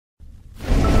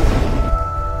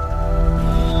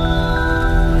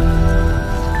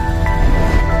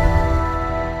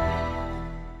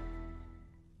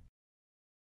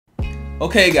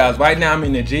Okay guys, right now I'm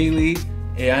in the G League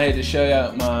and I had to show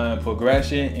you my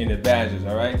progression in the badges,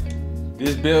 alright?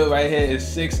 This build right here is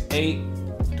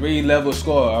 6'8", 3-level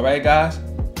score, alright guys?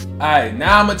 Alright,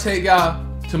 now I'm gonna take y'all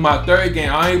to my third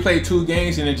game. I only played 2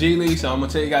 games in the G League, so I'm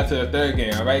gonna take y'all to the third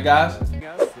game, alright guys?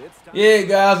 Yeah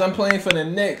guys, I'm playing for the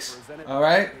Knicks,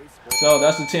 alright? So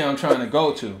that's the team I'm trying to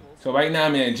go to. So right now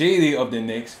I'm in the G League of the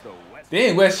Knicks.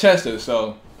 They in Westchester,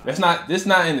 so this not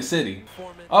in the city.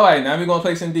 Alright, now we're gonna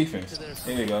play some defense.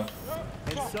 Here we go.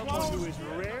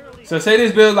 So say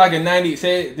this build like a 90,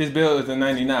 say this build is a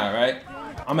 99, right?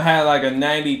 I'm gonna have like a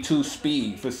 92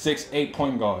 speed for 6'8"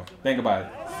 point guard. Think about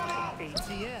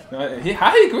it.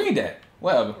 How he green that?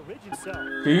 Whatever.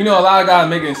 Cause you know a lot of guys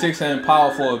making 6'10"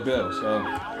 power forward builds, so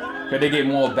cause they get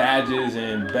more badges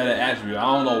and better attributes. I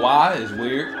don't know why, it's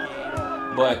weird.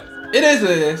 But it is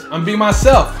what it is. I'm be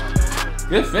myself.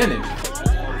 Good finish.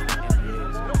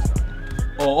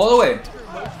 Oh, all the way.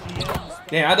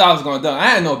 Damn, I thought I was gonna dunk. I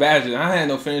had no badges. I had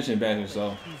no finishing badges,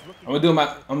 so I'm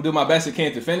gonna do my best I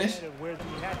can to finish.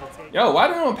 Yo, why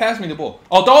don't you pass me the ball?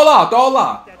 Oh, throw a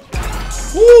lot.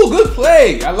 Woo, good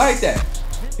play. I like that.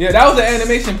 Yeah, that was the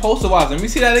animation poster wise. Let me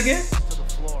see that again.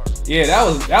 Yeah,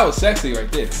 that was sexy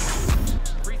right there.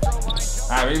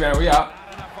 Alright, rebound, we out.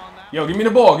 Yo, give me the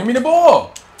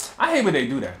ball. I hate when they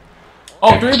do that.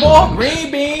 Oh, 3 ball, green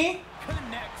bean.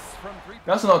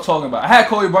 That's what I'm talking about. I had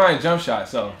Kobe Bryant jump shot,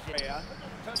 so.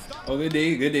 Oh, good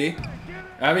D.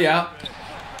 I'll be out.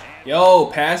 Yo,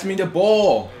 pass me the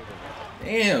ball.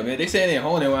 Damn, man, they say they ain't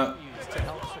holding it well.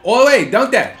 Oh, wait,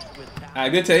 dunk that.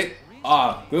 Alright, good take.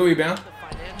 Good rebound.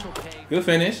 Good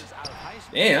finish.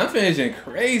 Damn, I'm finishing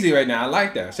crazy right now. I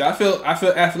like that. So I feel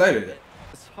athletic.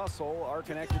 Are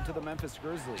connected to the Memphis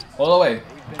Grizzlies. All the way.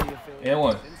 And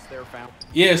 1.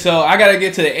 Yeah, so I gotta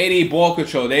get to the 88 ball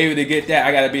control. They able to get that,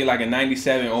 I gotta be like a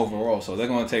 97 overall. So they're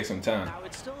gonna take some time.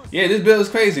 Yeah, this build is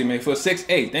crazy, man. For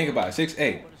 6'8", think about it,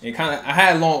 6'8". And I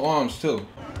had long arms too.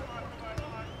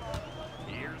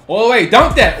 All the way,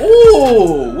 dunk that.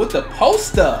 Ooh, with the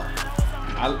poster.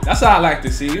 That's how I like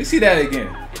to see. You see that again.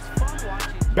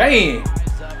 Bang.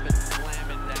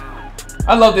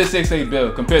 I love this 6'8"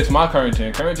 build compared to my current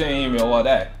gen. Current gen ain't even all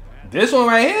that. This one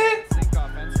right here,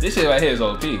 this shit right here is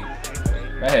OP.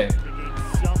 Right here.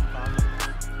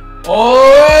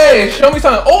 Oh, hey, show me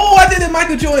something. Oh, I did the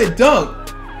Michael Jordan dunk.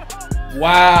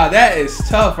 Wow, that is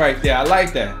tough right there. I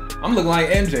like that. I'm looking like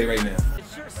MJ right now.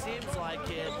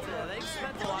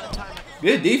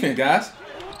 Good defense, guys.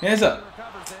 Hands up.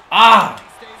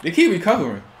 They keep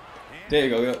recovering. There you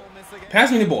go.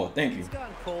 Pass me the ball. Thank you.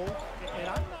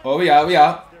 Oh, we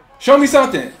out. Show me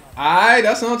something. Alright,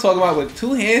 that's what I'm talking about with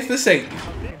 2 hands for safety.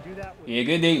 Yeah,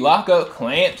 good D. Lock up.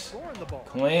 Clamps.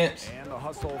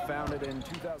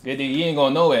 Good D. You ain't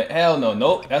going nowhere. Hell no.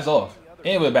 Nope. That's off.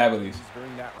 And with bad release.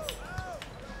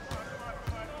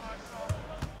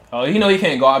 Oh, you know he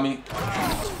can't guard me.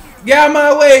 Get out of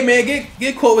my way, man.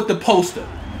 Get caught with the poster.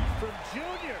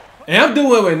 And I'm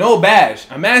doing it with no badge.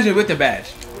 Imagine with the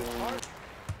badge.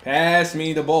 Pass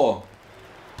me the ball.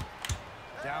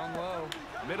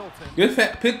 Good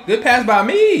pass by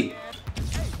me.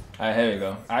 Alright, here we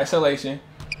go. Isolation.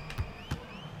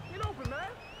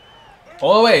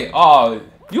 All the way. Oh,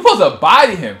 you supposed to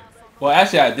body him. Well,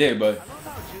 actually I did, but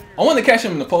I want to catch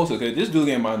him in the poster because this dude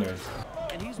getting my nerves.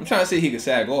 I'm trying to see if he can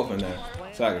sag off or not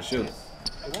so I can shoot.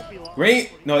 Green?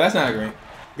 No, that's not green.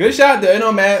 Good shot there.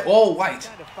 No, man. All white.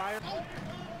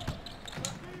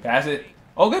 Pass it.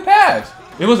 Oh, good pass.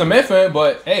 It was a mid-fan,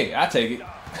 but hey, I take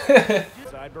it.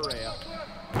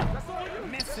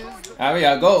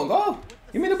 Alright, go.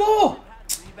 Give me the ball.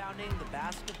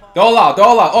 Throw out.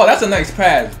 Oh, that's a nice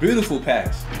pass. Beautiful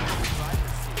pass.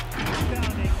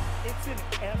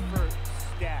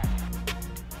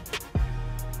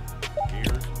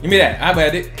 Give me that. I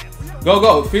bet it.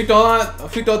 Go. Free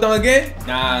throw done again?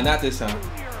 Nah, not this time.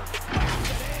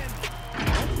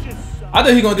 I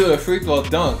thought he gonna do a free throw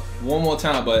dunk one more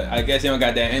time, but I guess he don't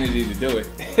got that energy to do it.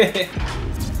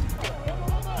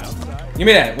 Give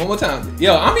me that one more time.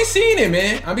 Yo, I be seeing it,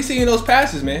 man. I be seeing those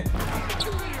passes, man.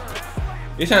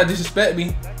 They trying to disrespect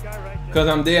me because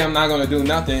I'm there. I'm not gonna do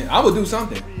nothing. I would do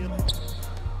something.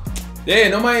 Yeah,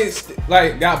 nobody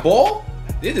like got ball.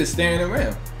 They just staring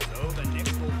around.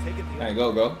 All right,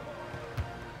 go.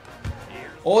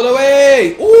 All the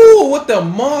way. Ooh, what the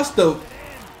monster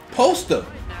poster.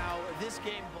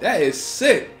 That is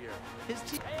sick.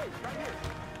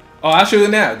 Oh, I shoot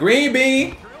it now. Green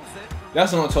bean.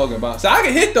 That's what I'm talking about. So I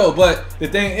can hit though, but the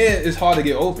thing is, it's hard to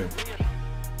get open.